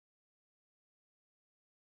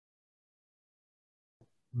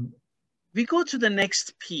We go to the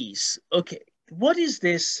next piece. Okay, what is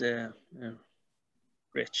this,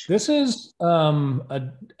 Rich? This is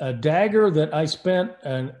a dagger that I spent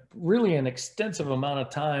really an extensive amount of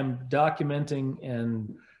time documenting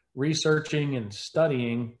and researching and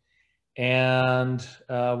studying. And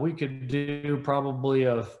we could do probably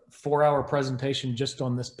a 4-hour presentation just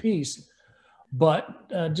on this piece.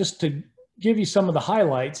 But just to give you some of the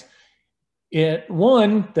highlights,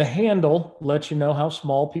 the handle lets you know how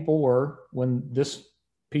small people were when this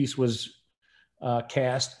piece was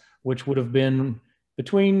cast, which would have been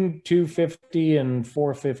between 250 and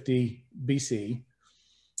 450 BC.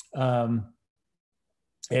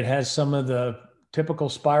 It has some of the typical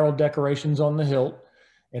spiral decorations on the hilt.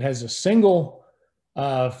 It has a single,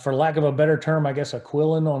 for lack of a better term, I guess, a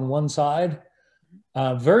quillin on one side.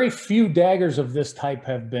 Very few daggers of this type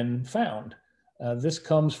have been found. This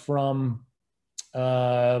comes from,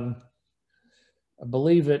 I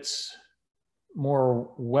believe it's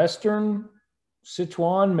more Western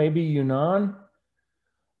Sichuan, maybe Yunnan.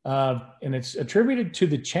 And it's attributed to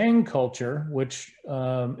the Chang culture, which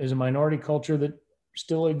is a minority culture that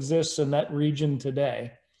still exists in that region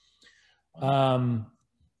today.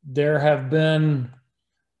 There have been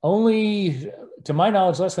only, to my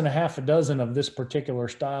knowledge, less than a half a dozen of this particular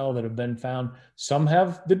style that have been found. Some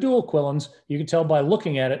have the dual quillins. You can tell by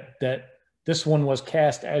looking at it that this one was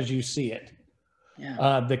cast as you see it.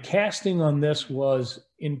 Yeah. The casting on this was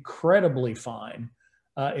incredibly fine.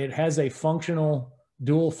 It has a functional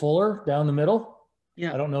dual fuller down the middle.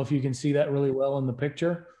 Yeah. I don't know if you can see that really well in the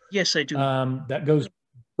picture. Yes, I do. That goes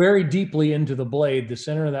very deeply into the blade. The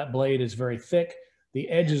center of that blade is very thick. The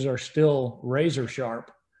edges are still razor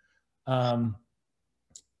sharp. Many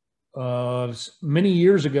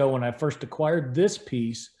years ago, when I first acquired this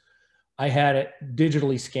piece, I had it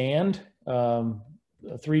digitally scanned, a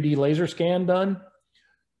 3D laser scan done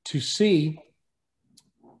to see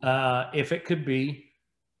if it could be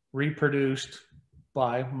reproduced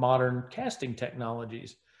by modern casting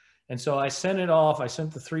technologies. And so I sent it off. I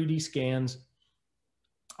sent the 3D scans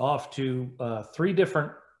off to 3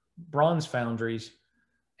 different bronze foundries,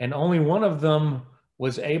 and only one of them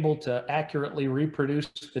was able to accurately reproduce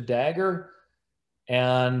the dagger.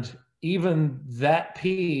 And even that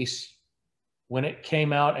piece, when it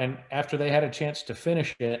came out and after they had a chance to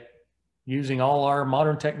finish it using all our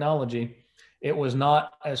modern technology, it was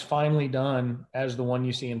not as finely done as the one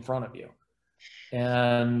you see in front of you.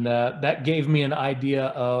 And that gave me an idea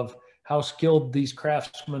of how skilled these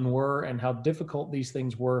craftsmen were and how difficult these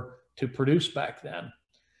things were to produce back then.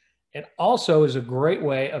 It also is a great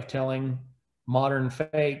way of telling modern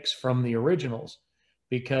fakes from the originals,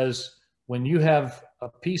 because when you have a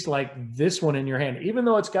piece like this one in your hand, even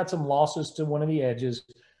though it's got some losses to one of the edges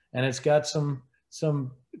and it's got some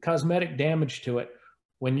cosmetic damage to it,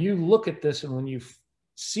 when you look at this and when you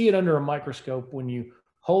see it under a microscope, when you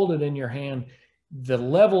hold it in your hand, the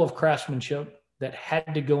level of craftsmanship that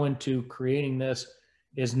had to go into creating this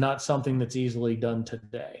is not something that's easily done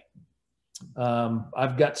today.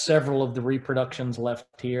 I've got several of the reproductions left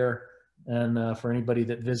here, and for anybody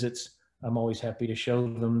that visits, I'm always happy to show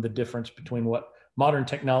them the difference between what modern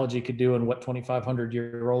technology could do and what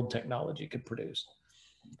 2,500-year-old technology could produce.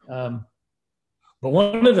 But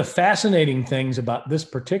one of the fascinating things about this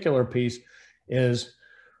particular piece is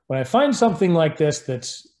when I find something like this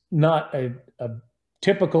that's not a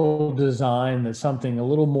typical design, that's something a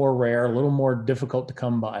little more rare, a little more difficult to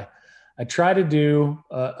come by, I try to do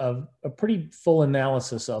a pretty full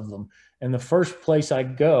analysis of them. And the first place I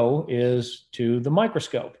go is to the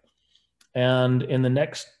microscope. And in the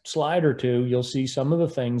next slide or two, you'll see some of the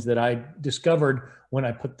things that I discovered when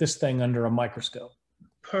I put this thing under a microscope.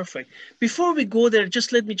 Perfect. Before we go there,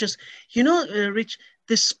 just let me Rich,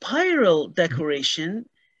 the spiral decoration,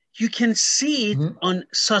 you can see it on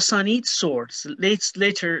Sassanid swords,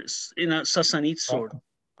 later, Sassanid sword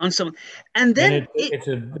on some, and then it's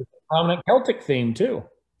a prominent Celtic theme too.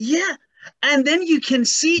 Yeah, and then you can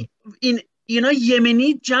see in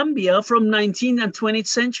Yemeni jambia from 19th and 20th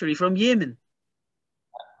century from Yemen.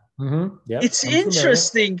 Yep, it's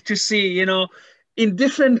interesting to see, in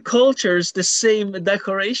different cultures the same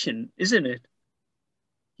decoration, isn't it?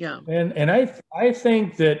 Yeah. And I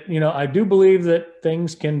think that, I do believe that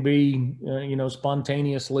things can be,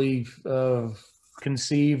 spontaneously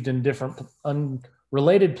conceived in different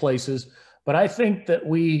unrelated places. But I think that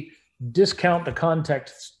we discount the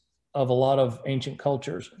context of a lot of ancient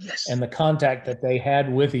cultures. Yes. And the contact that they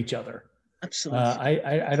had with each other. Absolutely.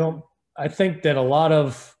 I think that a lot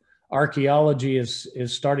of archaeology is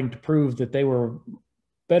starting to prove that they were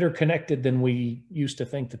better connected than we used to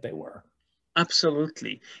think that they were.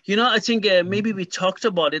 Absolutely. You know, I think maybe we talked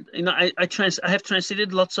about it. You know, I have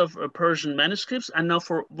translated lots of Persian manuscripts, and now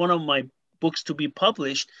for one of my books to be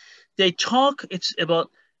published, they talk. It's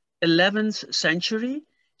about 11th century,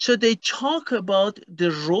 so they talk about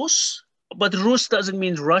the Rus, but Rus doesn't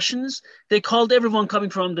mean Russians. They called everyone coming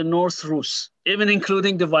from the North Rus, even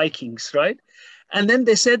including the Vikings, right? And then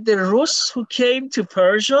they said the Rus who came to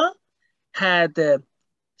Persia had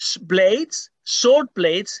blades, sword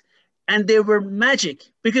blades, and they were magic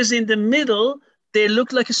because in the middle they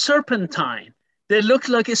looked like a serpentine. They looked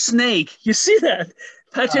like a snake. You see that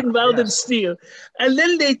pattern welded Yes. steel. And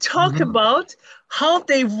then they talk about how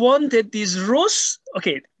they wanted these Rus,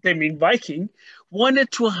 okay, they mean Viking,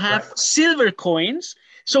 wanted to have silver coins.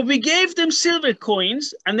 So we gave them silver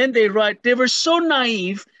coins, and then they write, they were so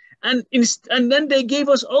naive, and then they gave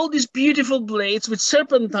us all these beautiful blades with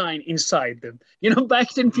serpentine inside them. You know,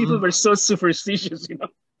 back then people were so superstitious, you know,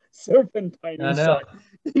 serpentine I know. inside,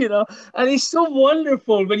 you know, and it's so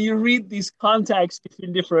wonderful when you read these contacts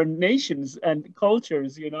between different nations and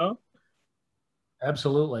cultures, you know.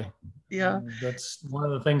 Absolutely. Yeah. That's one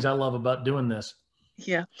of the things I love about doing this.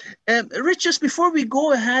 Yeah. Rich, just before we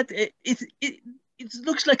go ahead, it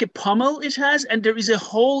looks like a pommel it has, and there is a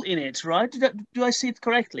hole in it, right? Do I see it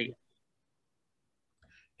correctly?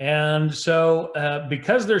 And so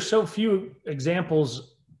because there's so few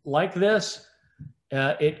examples like this,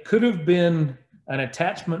 it could have been an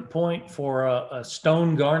attachment point for a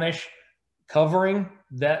stone garnish covering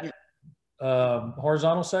that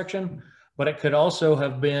horizontal section, but it could also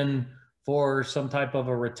have been for some type of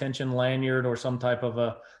a retention lanyard or some type of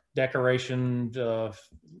a decoration.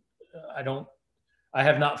 I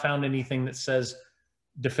have not found anything that says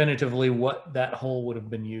definitively what that hole would have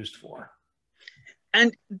been used for.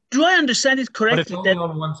 And do I understand it correctly? But it's only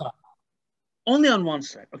on one side. Only on one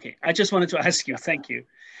side. Okay, I just wanted to ask you. Thank you.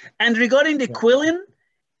 And regarding the quilling,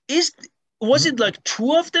 was it like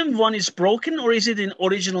two of them? One is broken, or is it in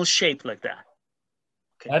original shape like that?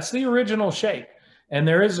 Okay. That's the original shape. And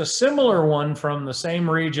there is a similar one from the same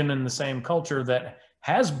region and the same culture that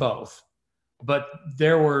has both. But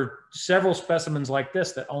there were several specimens like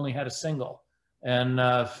this that only had a single. And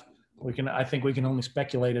I think we can only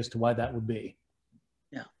speculate as to why that would be.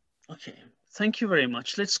 Yeah. Okay. Thank you very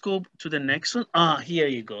much. Let's go to the next one. Ah, here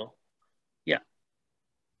you go. Yeah.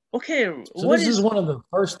 Okay. So this is one of the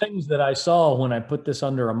first things that I saw when I put this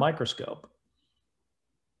under a microscope.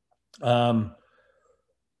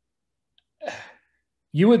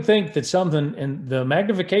 You would think that something, and the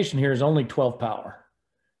magnification here is only 12 power.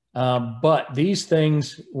 But these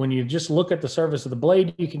things, when you just look at the surface of the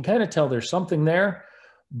blade, you can kind of tell there's something there.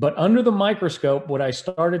 But under the microscope, what I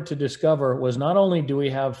started to discover was not only do we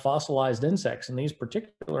have fossilized insects, and these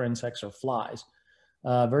particular insects are flies,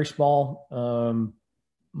 very small,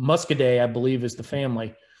 Muscidae, I believe is the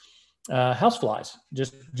family, houseflies,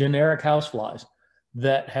 just generic houseflies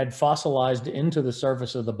that had fossilized into the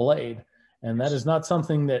surface of the blade. And that is not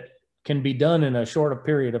something that can be done in a shorter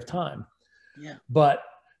period of time. Yeah. But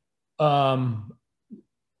one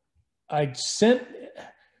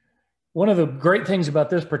of the great things about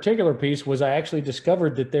this particular piece was I actually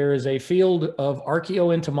discovered that there is a field of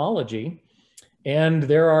archaeoentomology, and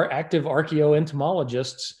there are active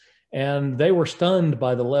archaeoentomologists, and they were stunned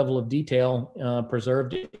by the level of detail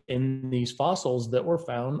preserved in these fossils that were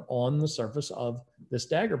found on the surface of this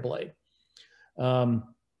dagger blade.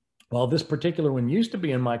 Well, this particular one used to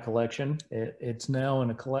be in my collection. It's now in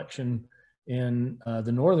a collection in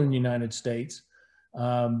the northern United States,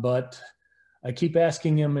 but I keep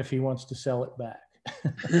asking him if he wants to sell it back.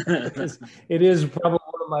 It is probably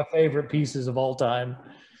one of my favorite pieces of all time.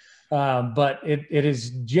 But it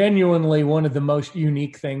is genuinely one of the most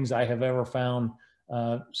unique things I have ever found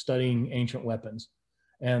studying ancient weapons.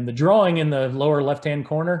 And the drawing in the lower left-hand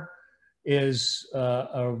corner is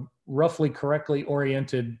a roughly correctly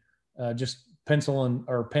oriented just pencil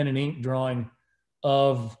or pen and ink drawing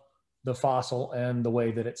of the fossil and the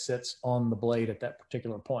way that it sits on the blade at that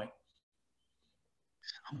particular point.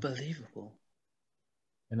 Unbelievable.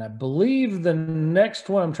 And I believe the next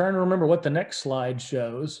one, I'm trying to remember what the next slide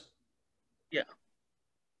shows. Yeah.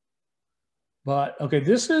 But okay,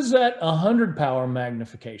 this is at 100 power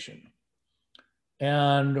magnification.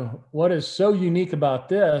 And what is so unique about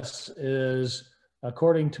this is,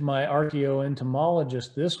 according to my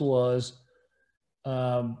archaeoentomologist, this was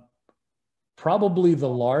probably the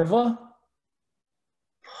larva.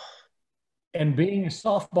 And being a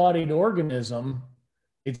soft-bodied organism,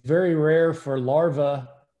 it's very rare for larvae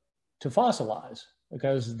to fossilize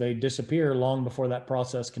because they disappear long before that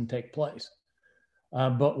process can take place.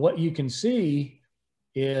 But what you can see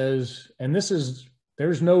is, and this is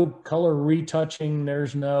there's no color retouching.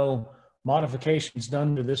 There's no modifications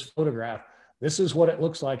done to this photograph. This is what it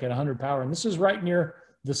looks like at 100 power. And this is right near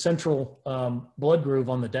the central blood groove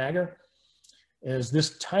on the dagger, is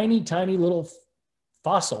this tiny, tiny little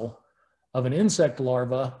fossil of an insect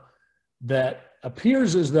larva that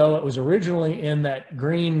appears as though it was originally in that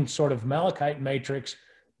green sort of malachite matrix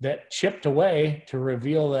that chipped away to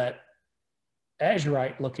reveal that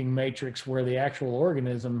azurite looking matrix where the actual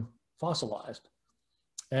organism fossilized.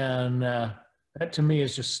 And that to me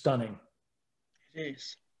is just stunning. It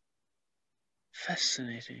is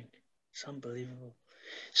fascinating. It's unbelievable.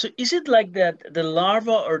 So is it like that the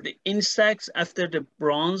larva or the insects, after the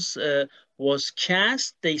bronze was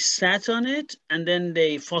cast, they sat on it and then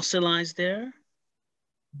they fossilized there?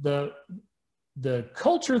 The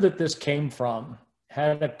culture that this came from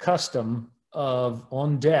had a custom of,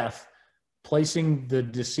 on death, placing the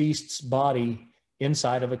deceased's body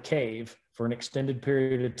inside of a cave for an extended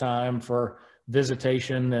period of time for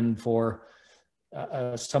visitation and for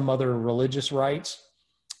some other religious rites.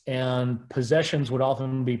 And possessions would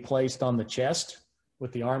often be placed on the chest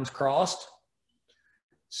with the arms crossed.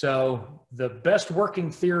 So the best working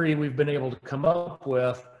theory we've been able to come up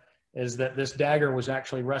with is that this dagger was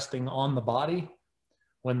actually resting on the body.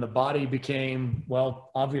 When the body became, well,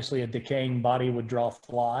 obviously a decaying body would draw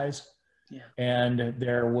flies. Yeah. And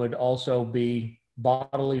there would also be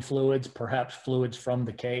bodily fluids, perhaps fluids from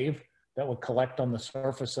the cave, that would collect on the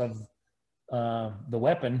surface of the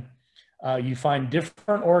weapon. You find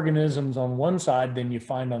different organisms on one side than you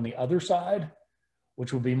find on the other side,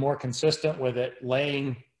 which would be more consistent with it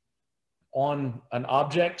laying on an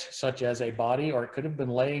object such as a body, or it could have been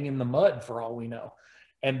laying in the mud for all we know.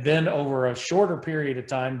 And then over a shorter period of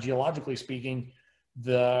time, geologically speaking,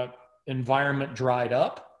 the environment dried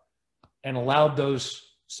up and allowed those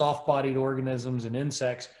soft-bodied organisms and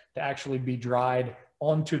insects to actually be dried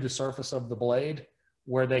onto the surface of the blade,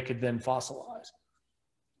 where they could then fossilize.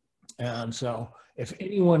 And so if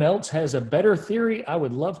anyone else has a better theory, I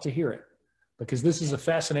would love to hear it, because this is a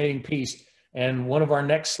fascinating piece. And one of our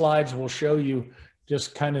next slides will show you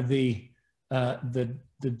just kind of the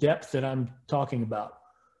depth that I'm talking about.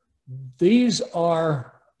 These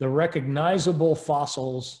are the recognizable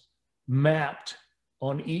fossils mapped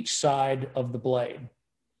on each side of the blade.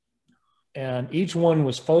 And each one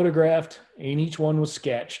was photographed and each one was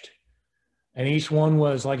sketched. And each one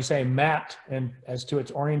was, like I say, mapped and as to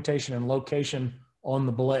its orientation and location on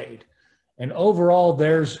the blade. And overall,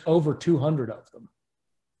 there's over 200 of them.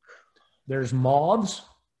 There's moths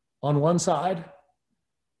on one side.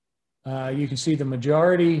 You can see the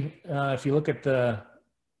majority, if you look at the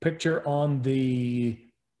picture on the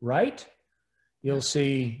right, you'll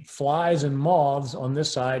see flies and moths on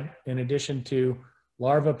this side, in addition to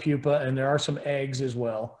larva, pupa, and there are some eggs as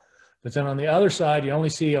well. But then on the other side, you only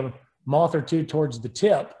see a moth or two towards the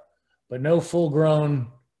tip, but no full-grown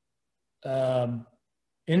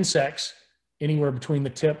insects anywhere between the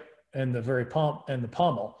tip and the very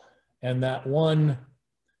pommel. And that one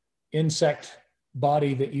insect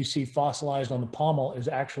body that you see fossilized on the pommel is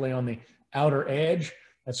actually on the outer edge.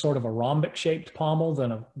 That's sort of a rhombic-shaped pommel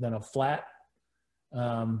than a flat.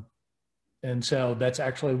 And so that's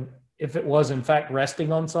actually, if it was in fact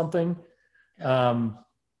resting on something,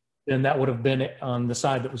 then that would have been on the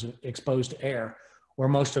side that was exposed to air, where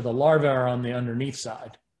most of the larvae are on the underneath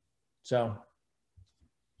side. So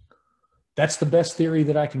that's the best theory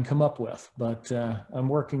that I can come up with, but I'm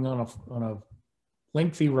working on a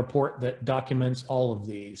lengthy report that documents all of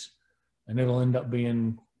these, and it'll end up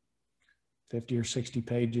being 50 or 60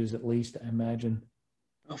 pages at least, I imagine.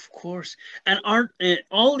 Of course. And aren't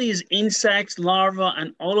all these insects, larvae,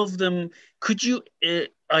 and all of them, could you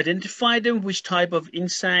identify them, which type of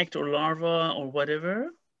insect or larva or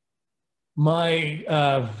whatever? My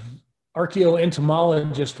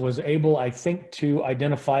archaeoentomologist was able, I think, to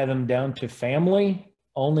identify them down to family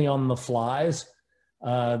only on the flies.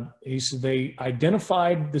 He said they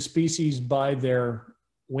identified the species by their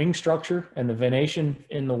wing structure and the venation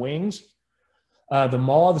in the wings. The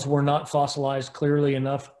moths were not fossilized clearly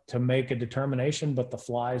enough to make a determination, but the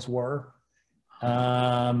flies were.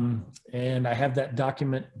 And I have that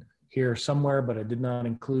document here somewhere, but I did not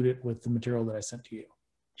include it with the material that I sent to you.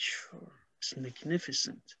 Sure, it's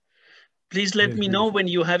magnificent. Please let me know when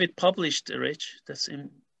you have it published, Rich. That's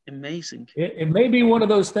amazing. It may be one of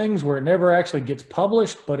those things where it never actually gets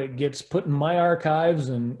published, but it gets put in my archives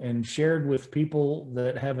and shared with people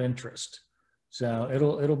that have interest. So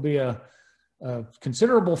it'll be a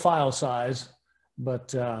considerable file size,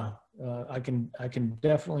 but I can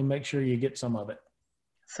definitely make sure you get some of it.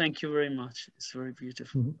 Thank you very much. It's very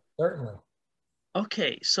beautiful. Certainly.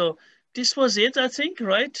 Okay, so this was it, I think,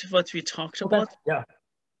 right? What we talked Okay. about. Yeah.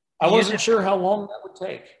 I wasn't sure how long that would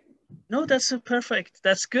take. No, that's perfect.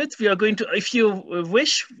 That's good. We are going to, if you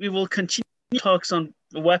wish, we will continue talks on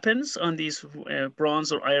weapons, on these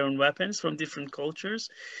bronze or iron weapons from different cultures.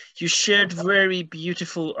 You shared very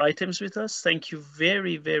beautiful items with us. Thank you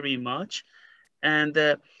very, very much. And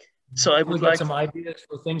so I would get like some ideas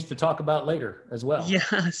for things to talk about later as well.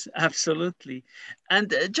 Yes, absolutely.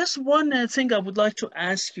 And just one thing I would like to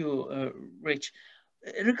ask you, Rich,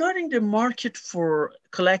 regarding the market for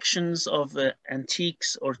collections of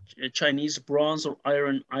antiques or Chinese bronze or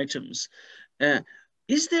iron items, uh,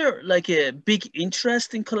 is there like a big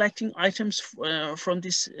interest in collecting items from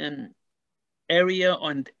this area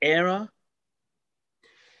and era?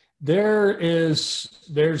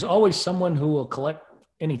 There's always someone who will collect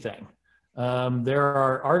anything. There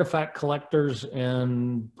are artifact collectors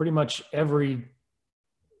in pretty much every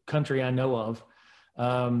country I know of.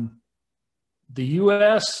 The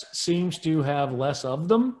US seems to have less of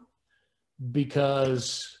them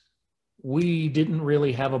because we didn't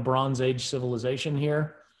really have a Bronze Age civilization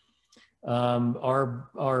here.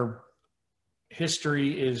 Our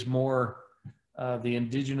history is more, the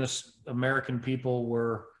indigenous American people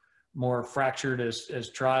were more fractured as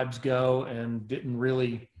tribes go and didn't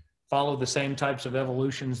really follow the same types of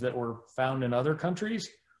evolutions that were found in other countries.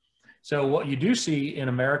 So what you do see in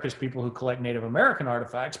America is people who collect Native American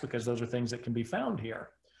artifacts because those are things that can be found here.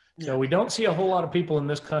 Yeah. So we don't see a whole lot of people in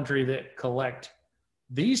this country that collect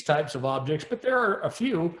these types of objects, but there are a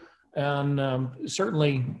few, and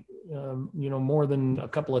certainly, you know, more than a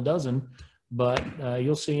couple of dozen, but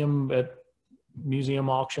you'll see them at museum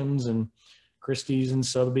auctions and Christie's and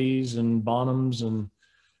Sotheby's and Bonhams and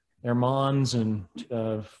Hermann's and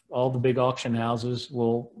all the big auction houses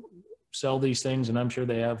will sell these things, and I'm sure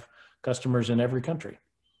they have customers in every country.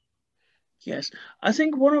 Yes, I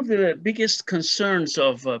think one of the biggest concerns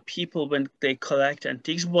of people when they collect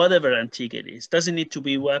antiques, whatever antique it is, doesn't need to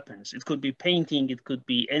be weapons. It could be painting, it could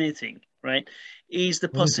be anything, right? Is the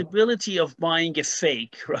possibility of buying a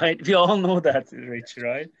fake, right? We all know that, Rich,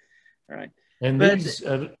 right? Right. And but, these,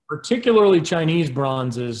 particularly Chinese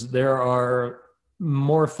bronzes, there are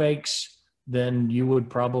more fakes than you would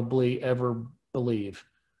probably ever believe.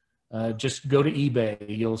 Just go to eBay.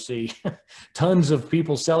 You'll see tons of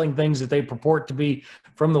people selling things that they purport to be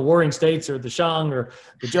from the Warring States or the Shang or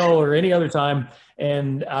the Zhou or any other time.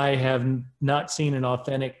 And I have not seen an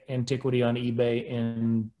authentic antiquity on eBay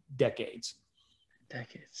in decades.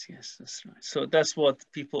 Decades, yes, that's right. So that's what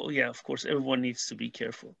people, yeah, of course, everyone needs to be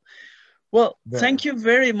careful. Well, thank you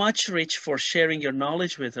very much, Rich, for sharing your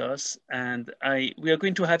knowledge with us. And we are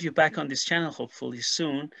going to have you back on this channel hopefully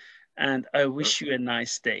soon. And I wish you a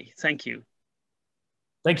nice day. Thank you.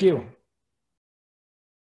 Thank you.